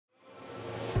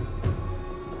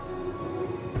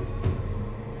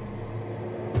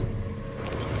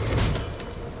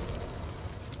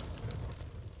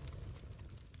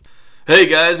Hey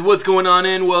guys, what's going on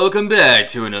and welcome back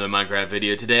to another Minecraft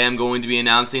video. Today I'm going to be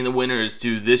announcing the winners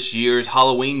to this year's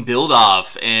Halloween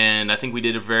build-off, and I think we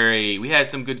had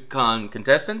some good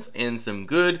contestants and some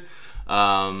good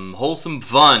wholesome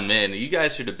fun. Man, you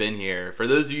guys should have been here. For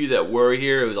those of you that were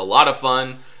here, it was a lot of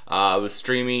fun. I was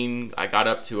streaming. I got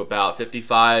up to about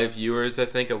 55 viewers, I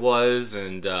think it was,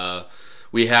 and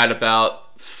we had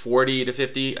about 40 to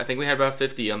 50. I think we had about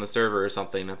 50 on the server or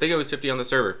something. I think it was 50 on the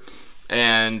server.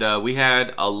 And we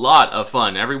had a lot of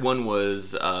fun. Everyone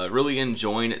was really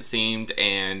enjoying it, seemed,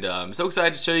 and I'm so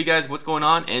excited to show you guys what's going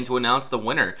on and to announce the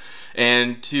winner.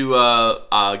 And to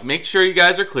make sure you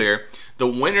guys are clear, the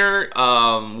winner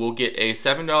will get a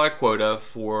 $7 quota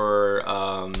for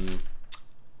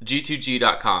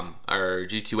G2G.com, or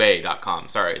G2A.com,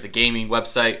 sorry, the gaming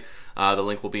website. The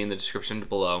link will be in the description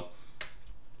below.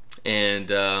 And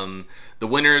the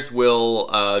winners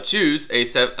will choose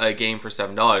a game for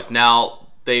 $7. Now,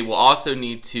 they will also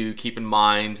need to keep in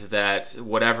mind that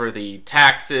whatever the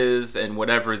taxes and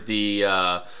whatever the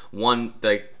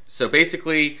so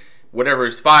basically whatever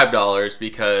is $5,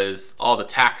 because all the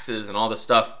taxes and all the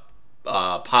stuff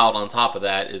piled on top of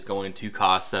that is going to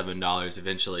cost $7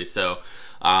 eventually. So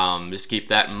just keep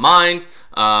that in mind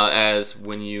as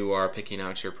when you are picking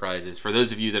out your prizes, for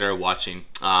those of you that are watching.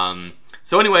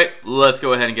 So anyway, let's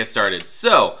go ahead and get started.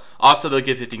 So, also they'll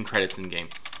give 15 credits in game.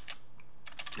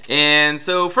 And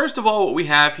so, first of all, what we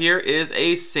have here is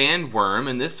a sandworm,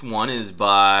 and this one is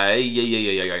by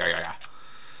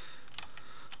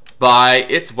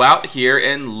It's Wout here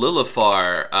in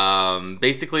Lillifar.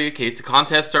 Basically, the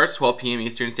contest starts 12 p.m.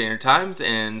 Eastern Standard Times,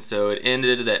 and so it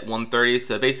ended at 1:30.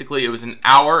 So basically, it was an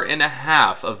hour and a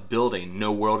half of building.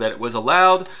 No world edit was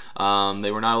allowed.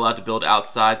 They were not allowed to build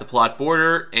outside the plot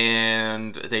border,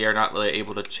 and they are not really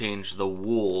able to change the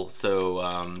wool.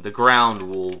 So the ground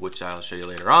wool, which I'll show you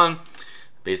later on.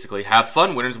 Basically, have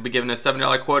fun. Winners will be given a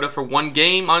 $7 quota for one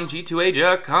game on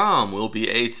G2A.com. Will be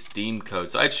a Steam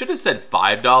code. So I should have said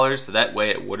 $5, so that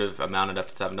way it would have amounted up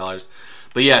to $7.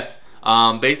 But yes,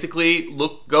 basically,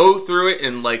 go through it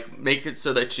and make it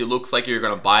so that it looks like you're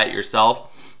gonna buy it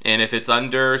yourself. And if it's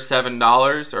under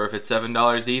 $7, or if it's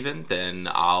 $7 even, then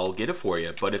I'll get it for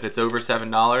you. But if it's over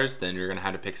 $7, then you're gonna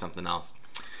have to pick something else.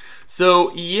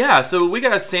 So yeah, so we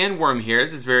got a sandworm here.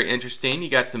 This is very interesting. You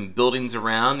got some buildings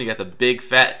around. You got the big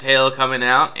fat tail coming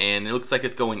out, and it looks like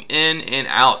it's going in and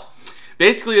out.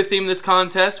 Basically, the theme of this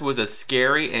contest was a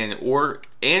scary or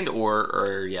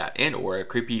a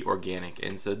creepy organic,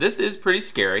 and so this is pretty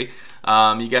scary.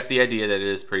 You got the idea that it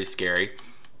is pretty scary,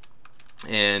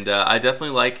 and I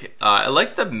definitely like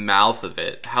the mouth of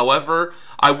it. However,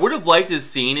 I would have liked to have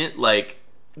seen it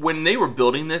when they were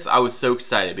building this. I was so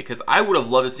excited because I would have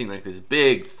loved to see this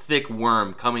big thick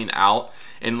worm coming out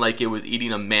and it was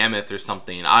eating a mammoth or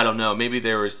something. I don't know, maybe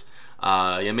there was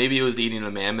maybe it was eating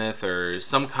a mammoth or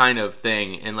some kind of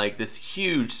thing, and this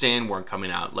huge sandworm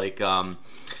coming out.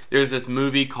 There's this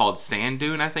movie called Sand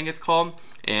Dune, I think it's called,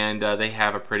 and they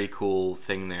have a pretty cool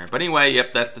thing there. But anyway,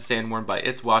 yep, that's the sandworm by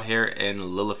It's Wild here in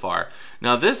Lillifar.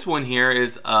 Now this one here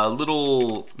is a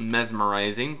little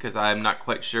mesmerizing because I'm not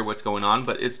quite sure what's going on,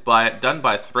 but it's done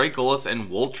by Thragolas and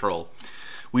Woltroll.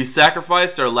 We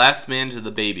sacrificed our last man to the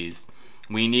babies.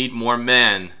 We need more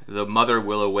men. The mother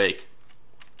will awake.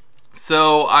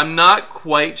 So I'm not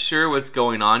quite sure what's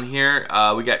going on here.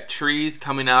 We got trees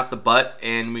coming out the butt,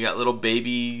 and we got little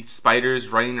baby spiders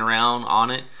running around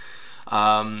on it.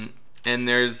 And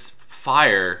there's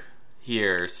fire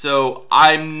here. So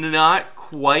I'm not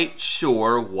quite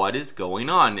sure what is going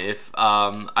on. If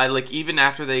even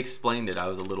after they explained it, I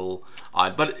was a little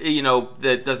odd. But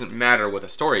that doesn't matter what the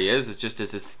story is. It's just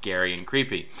as scary and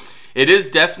creepy. It is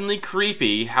definitely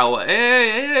creepy.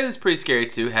 It is pretty scary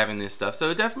too, having this stuff. So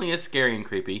it definitely is scary and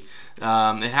creepy.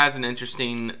 It has an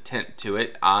interesting tint to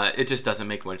it. It just doesn't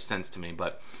make much sense to me.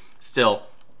 But still,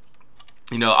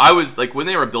 I was when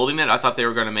they were building it, I thought they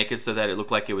were going to make it so that it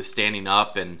looked like it was standing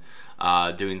up and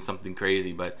doing something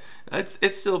crazy. But it's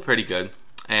still pretty good.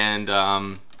 And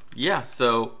yeah,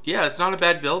 so yeah, it's not a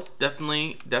bad build.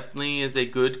 Definitely is a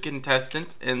good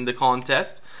contestant in the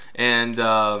contest. And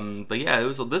but yeah,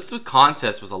 this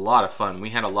contest was a lot of fun. We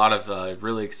had a lot of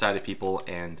really excited people,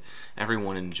 and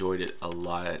everyone enjoyed it a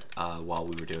lot while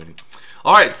we were doing it.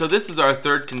 All right, so this is our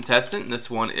third contestant. This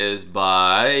one is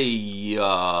by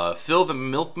Phil the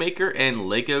Milkmaker and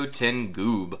Lego Tin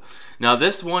Goob. Now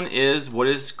this one is what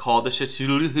is called the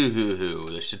Cthulhu.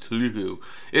 The Cthulhu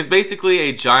is basically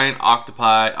a giant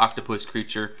octopus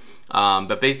creature,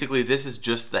 but basically this is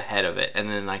just the head of it, and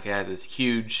then it has this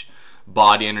huge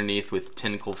body underneath with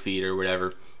tentacle feet or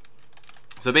whatever.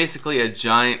 So basically a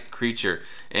giant creature,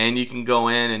 and you can go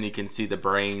in and you can see the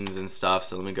brains and stuff.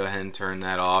 So let me go ahead and turn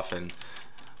that off. And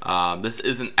this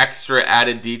is an extra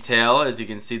added detail. As you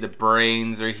can see, the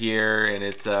brains are here, and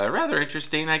it's rather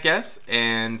interesting, I guess.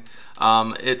 And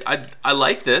I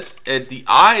like this. The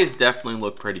eyes definitely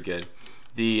look pretty good.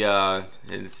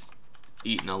 It's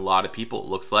eating a lot of people, it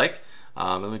looks like.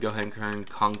 Let me go ahead and turn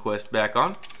Conquest back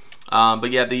on.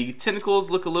 But yeah, the tentacles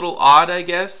look a little odd, I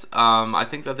guess. I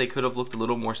think that they could have looked a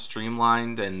little more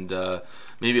streamlined and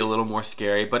maybe a little more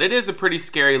scary. But it is a pretty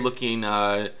scary looking,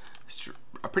 head,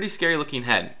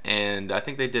 and I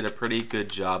think they did a pretty good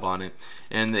job on it.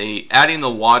 And adding the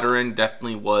water in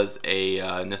definitely was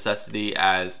a necessity,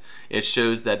 as it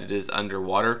shows that it is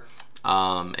underwater.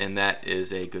 And that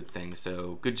is a good thing.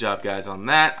 So good job, guys, on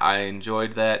that. I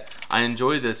enjoyed that. I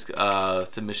enjoy this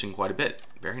submission quite a bit.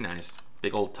 Very nice.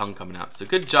 Big old tongue coming out. So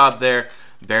good job there,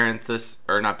 Baranthus,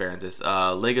 or not Baranthus,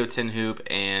 Lego Tin Hoop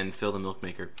and Phil the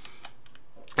Milkmaker.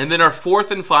 And then our fourth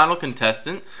and final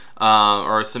contestant,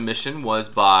 or submission, was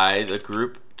by the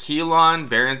group Keelon,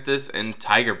 Baranthus, and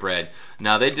Tigerbread.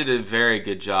 Now, they did a very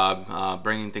good job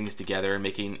bringing things together and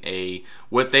making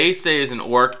what they say is an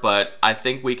orc, but I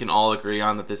think we can all agree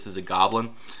on that this is a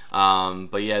goblin.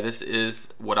 But yeah, this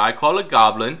is what I call a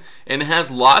goblin, and it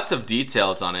has lots of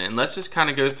details on it. And let's just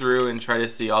kind of go through and try to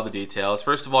see all the details.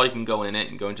 First of all, you can go in it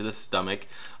and go into the stomach.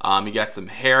 You got some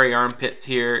hairy armpits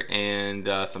here and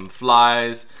some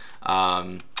flies.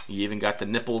 You even got the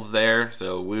nipples there,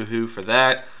 so woohoo for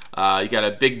that. You got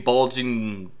a big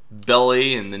bulging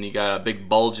belly, and then you got a big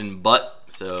bulging butt.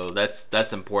 So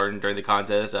that's important during the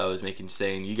contest. I was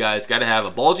saying you guys got to have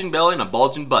a bulging belly and a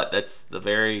bulging butt.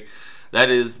 That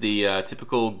is the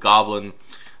typical goblin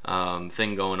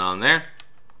thing going on there.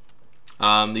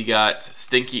 You got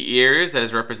stinky ears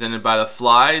as represented by the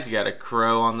flies. You got a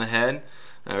crow on the head.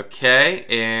 Okay,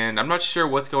 and I'm not sure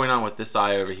what's going on with this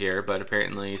eye over here, but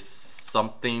apparently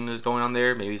something is going on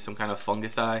there. Maybe some kind of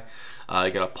fungus eye.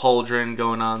 You got a pauldron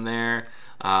going on there.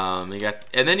 And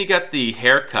then you got the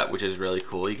haircut, which is really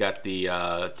cool. You got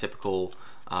the typical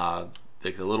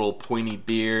like the little pointy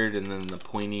beard, and then the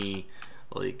pointy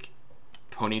like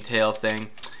ponytail thing.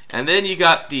 And then you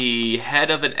got the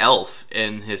head of an elf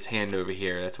in his hand over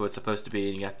here. That's what it's supposed to be.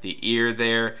 And you got the ear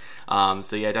there.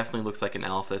 So yeah, it definitely looks like an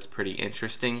elf. That's pretty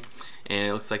interesting. And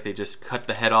it looks like they just cut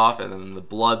the head off, and then the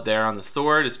blood there on the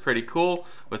sword is pretty cool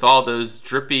with all those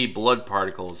drippy blood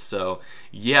particles. So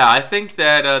yeah, I think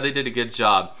that they did a good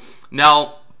job.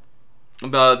 Now,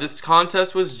 this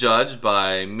contest was judged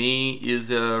by me,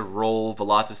 Isa, Roll,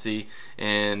 Velocity,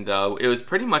 and it was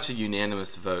pretty much a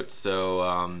unanimous vote.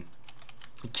 So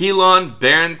Keelon,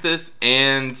 Baranthus,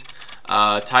 and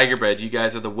Tigerbread, you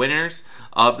guys are the winners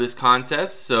of this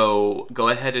contest. So go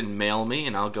ahead and mail me,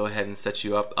 and I'll go ahead and set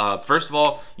you up. First of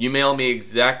all, you mail me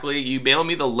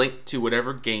the link to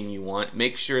whatever game you want.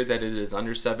 Make sure that it is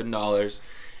under $7,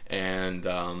 and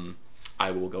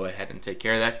I will go ahead and take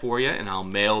care of that for you, and I'll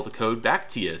mail the code back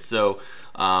to you. So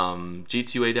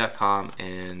g2a.com,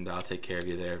 and I'll take care of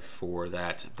you there for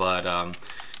that. But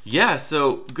yeah,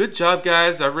 so good job,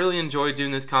 guys. I really enjoyed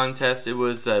doing this contest. It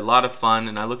was a lot of fun,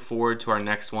 and I look forward to our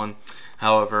next one.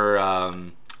 However,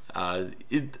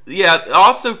 yeah,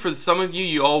 also for some of you,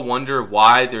 you all wonder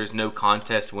why there's no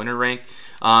contest winner rank.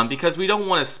 Because we don't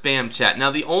want to spam chat. Now,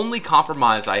 the only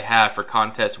compromise I have for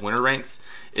contest winner ranks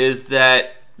is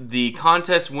that the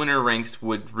contest winner ranks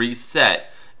would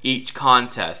reset each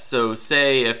contest. So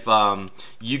say if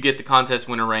you get the contest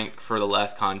winner rank for the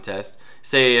last contest,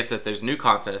 say if there's a new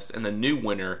contest and the new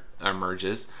winner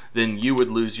emerges, then you would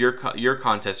lose your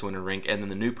contest winner rank, and then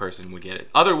the new person would get it.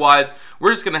 Otherwise,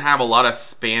 we're just going to have a lot of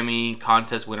spammy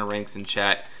contest winner ranks in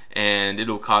chat, and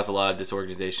it'll cause a lot of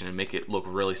disorganization and make it look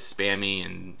really spammy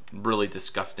and really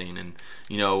disgusting, and,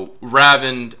 you know,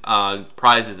 Raven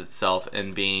prizes itself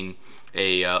in being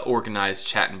a organized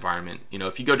chat environment. You know,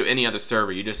 if you go to any other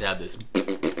server, you just have this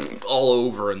all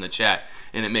over in the chat,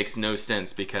 and it makes no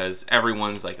sense because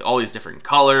everyone's like all these different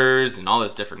colors and all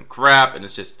this different crap, and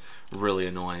it's just really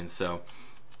annoying. So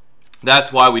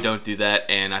that's why we don't do that,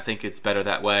 and I think it's better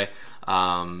that way.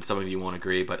 Some of you won't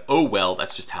agree, but oh well,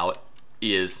 that's just how it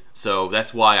is. So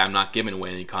that's why I'm not giving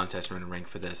away any contest winner rank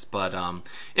for this. But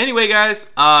anyway, guys,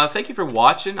 thank you for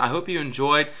watching. I hope you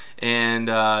enjoyed, and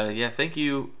yeah, thank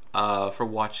you for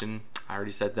watching. I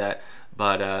already said that.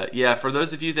 But yeah, for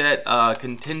those of you that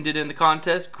contended in the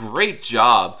contest, great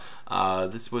job.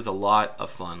 This was a lot of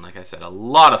fun. Like I said, a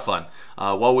lot of fun.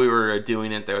 While we were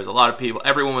doing it, there was a lot of people.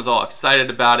 Everyone was all excited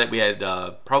about it. We had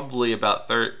probably about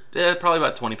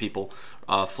 20 people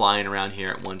flying around here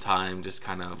at one time, just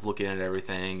kind of looking at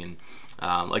everything. And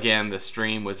again, the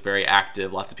stream was very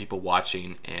active, lots of people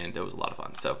watching, and it was a lot of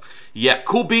fun. So yeah,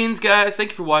 cool beans, guys.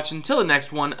 Thank you for watching. Until the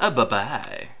next one,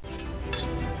 bye-bye.